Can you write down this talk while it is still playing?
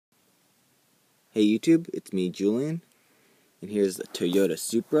Hey YouTube, it's me Julian, and here's the Toyota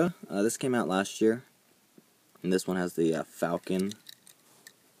Supra. This came out last year, and this one has the Falken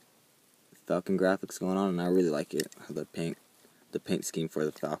graphics going on, and I really like it. The paint scheme for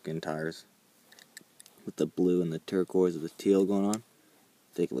the Falken tires, with the blue and the turquoise with the teal going on.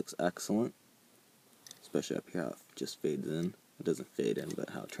 I think it looks excellent, especially up here how it just fades in. It doesn't fade in,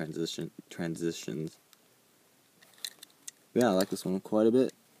 but how it transitions. Yeah, I like this one quite a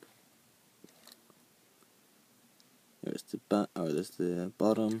bit. There's the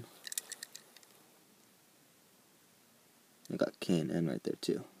bottom. I got K and N right there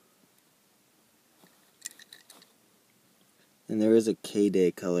too. And there is a K-Day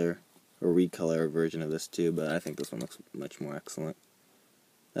color or recolor version of this too, but I think this one looks much more excellent.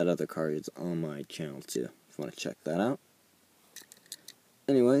 That other car is on my channel too, if you want to check that out.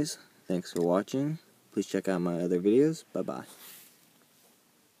 Anyways, thanks for watching. Please check out my other videos. Bye bye.